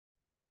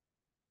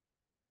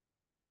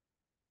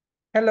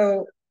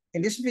Hello,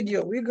 in this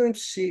video, we're going to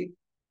see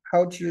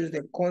how to use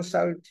the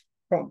consult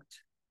prompt.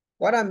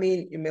 What I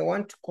mean, you may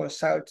want to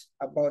consult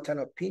about an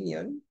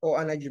opinion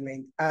or an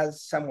argument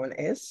as someone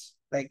else,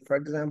 like for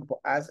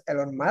example, as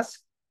Elon Musk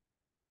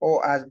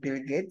or as Bill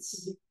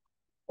Gates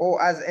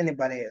or as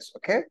anybody else,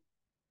 okay?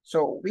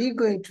 So we're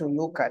going to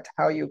look at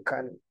how you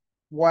can,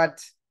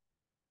 what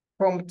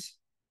prompt,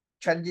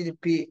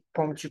 ChatGPT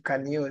prompt you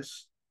can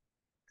use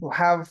to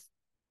have,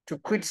 to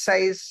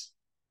criticize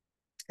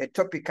a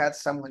topic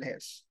as someone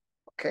else,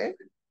 okay?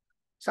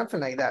 Something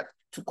like that,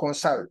 to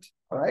consult,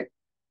 all right?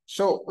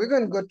 So we're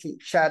going to go to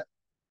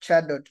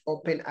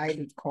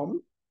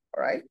chat.openai.com, all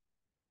right?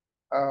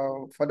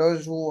 For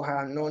those who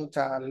are not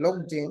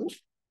logged in,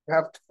 you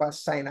have to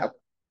first sign up.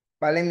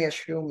 But let me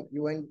assume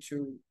you went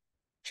to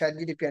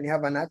ChatGPT and you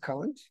have an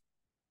account.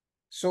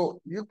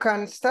 So you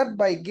can start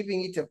by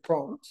giving it a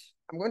prompt.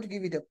 I'm going to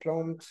give it a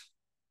prompt.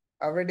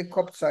 I already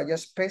copied, so I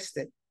just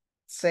pasted,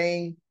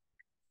 saying,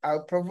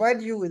 I'll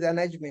provide you with an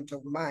argument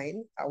of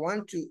mine. I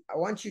want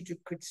you to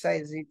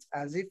criticize it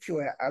as if you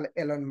were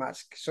Elon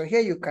Musk. So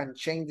here you can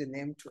change the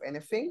name to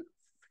anything,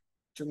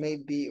 to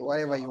maybe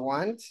whatever you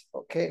want,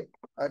 okay?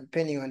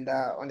 Depending on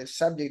the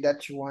subject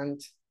that you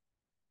want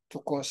to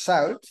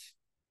consult,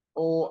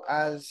 or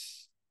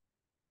as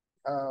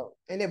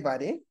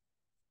anybody.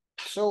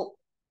 So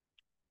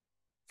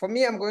for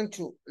me, I'm going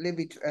to leave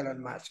it to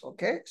Elon Musk,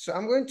 okay? So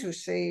I'm going to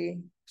say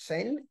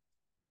send.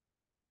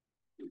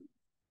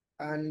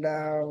 And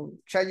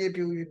ChatGPT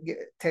will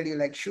tell you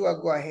like, sure,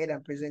 go ahead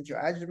and present your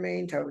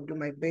argument. I will do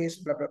my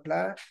best, blah, blah,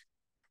 blah.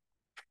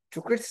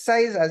 To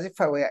criticize as if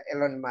I were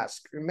Elon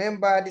Musk.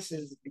 Remember, this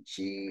is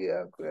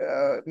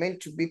meant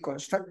to be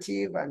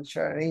constructive and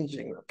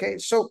challenging, okay?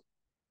 So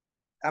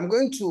I'm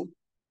going to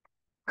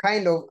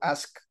kind of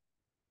ask,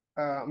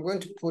 I'm going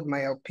to put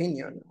my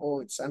opinion,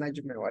 or it's an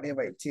argument,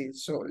 whatever it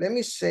is. So let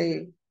me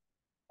say,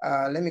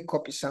 let me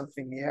copy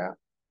something here.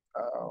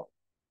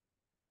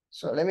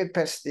 So let me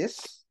paste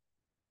this.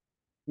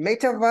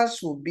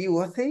 Metaverse will be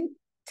worthy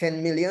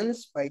 10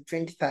 millions by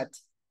 2030.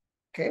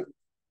 Okay.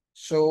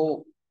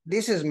 So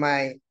this is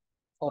my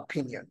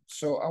opinion.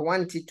 So I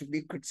want it to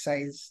be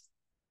criticized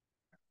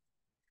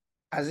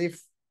as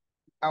if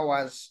I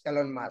was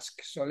Elon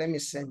Musk. So let me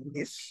send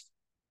this.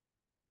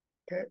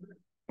 Okay.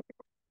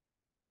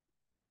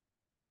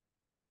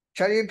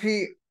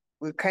 ChatGPT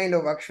will kind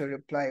of actually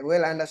reply,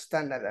 well, I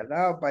understand that,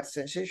 but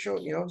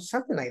sensational,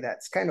 something like that.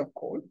 It's kind of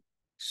cool.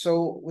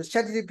 So with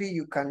ChatGPT,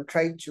 you can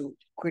try to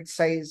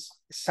criticize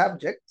a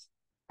subject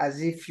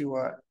as if you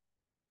were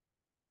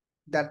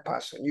that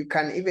person. You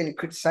can even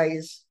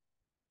criticize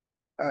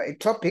a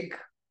topic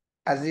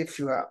as if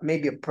you are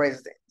maybe a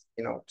president,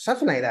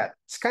 something like that.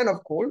 It's kind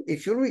of cool.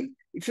 If you read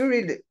into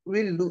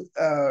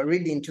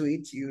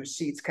it, you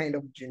see it's kind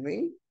of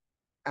genuine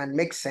and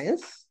makes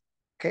sense.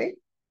 Okay,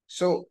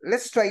 so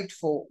let's try it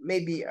for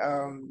maybe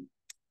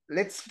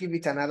let's give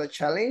it another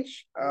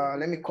challenge.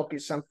 Let me copy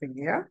something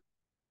here.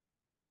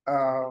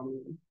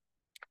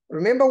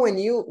 Remember when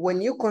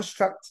you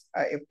construct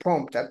a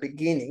prompt at the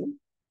beginning,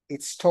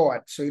 it's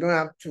stored, so you don't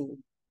have to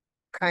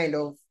kind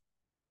of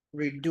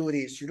redo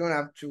this. You don't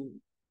have to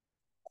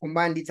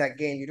command it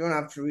again. You don't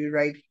have to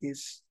rewrite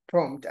this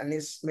prompt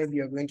unless maybe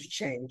you're going to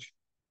change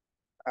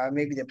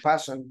maybe the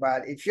person.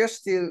 But if you're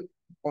still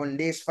on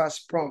this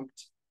first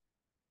prompt,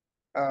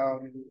 for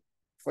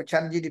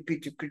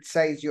ChatGPT to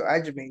criticize your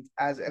argument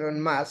as Elon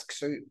Musk,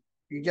 so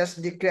you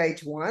just declare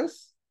it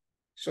once.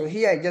 So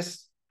here I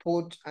just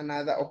put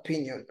another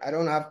opinion. I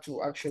don't have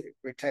to actually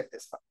retype the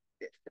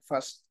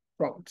first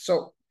prompt.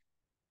 So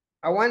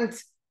I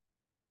want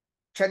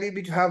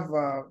ChatGPT to have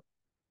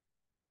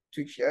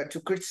to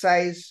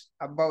criticize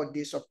about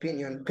this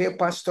opinion.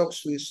 Paper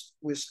stocks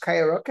will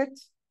skyrocket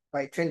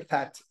by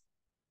 2030.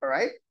 All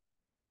right.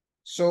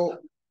 So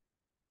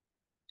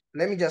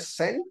let me just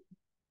send.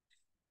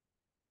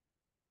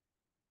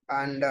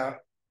 And all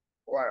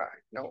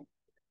right, no.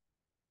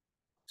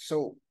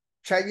 So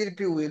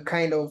ChatGPT will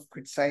kind of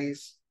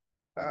criticize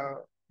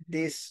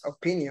this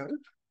opinion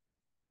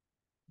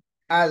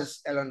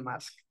as Elon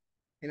Musk.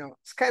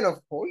 It's kind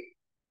of cool.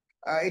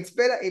 It's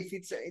better if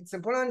it's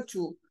important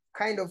to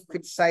kind of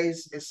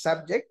criticize a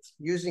subject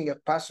using a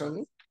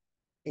person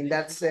in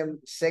that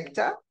same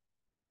sector.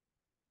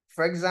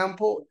 For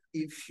example,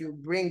 if you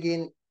bring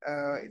in,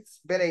 it's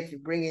better if you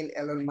bring in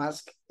Elon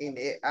Musk in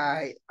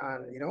AI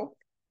and,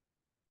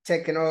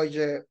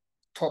 technology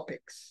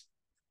topics.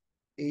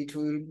 It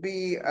will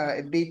be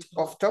a bit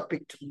off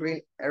topic to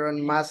bring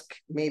Elon Musk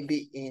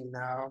maybe in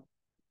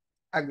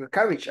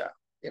agriculture,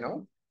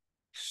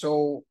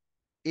 So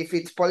if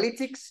it's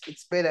politics,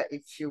 it's better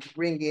if you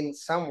bring in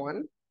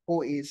someone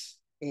who is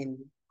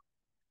in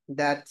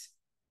that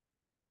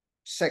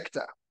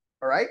sector,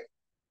 all right?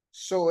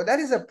 So that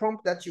is a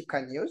prompt that you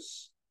can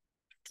use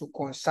to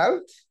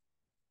consult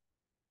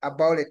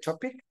about a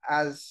topic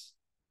as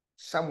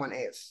someone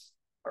else,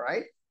 all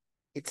right?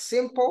 It's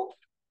simple.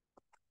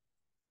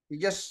 You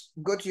just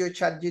go to your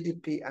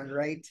ChatGPT and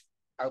write,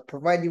 I'll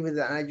provide you with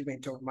an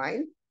argument of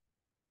mine.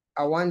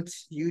 I want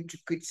you to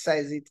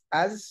criticize it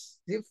as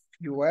if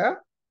you were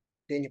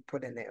then you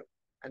put a name,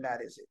 and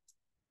that is it.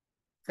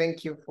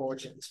 Thank you for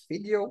watching this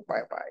video.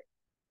 Bye bye.